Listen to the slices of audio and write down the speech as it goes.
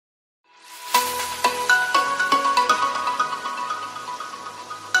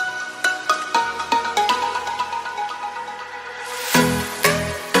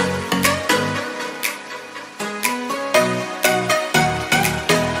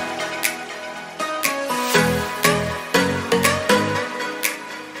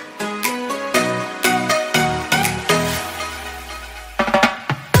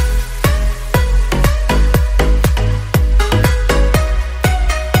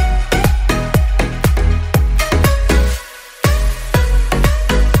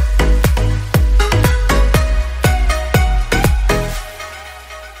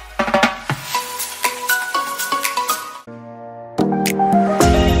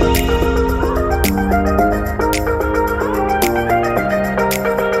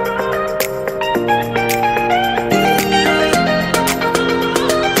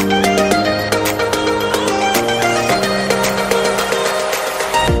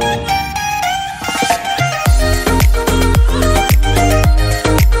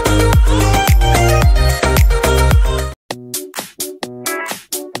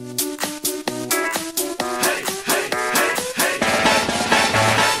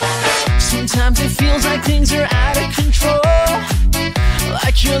Sometimes it feels like things are out of control,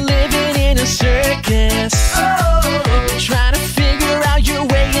 like you're living in a circus. You're trying to figure out your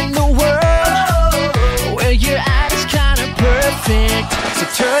way in the world. Where you're at is kinda perfect. So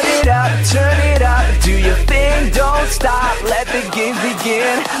turn it up, do your thing, don't stop. Let the games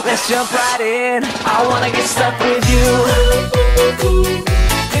begin, let's jump right in. I wanna get stuck with you.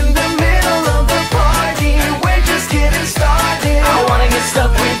 In the middle of the party, we're just getting started. I wanna get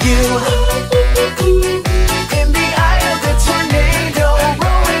stuck with you. In the eye of the tornado,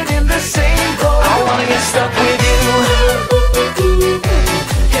 rolling in the same boat. I wanna get stuck with you.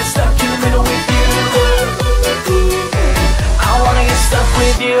 Get stuck in the middle with you. I wanna get stuck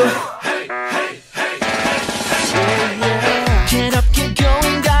with you. Get up, get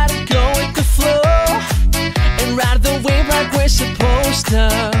going, gotta go with the flow, and ride the wave like we're supposed to.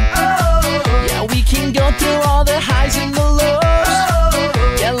 Yeah, we can go through all the highs and the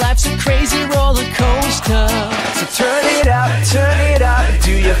lows. Yeah, life's a crazy roller coaster. So turn it up,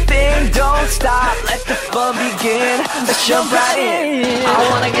 do your thing, don't stop. Let the fun begin, let's jump right in. I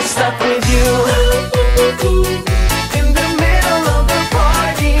wanna get stuck with you.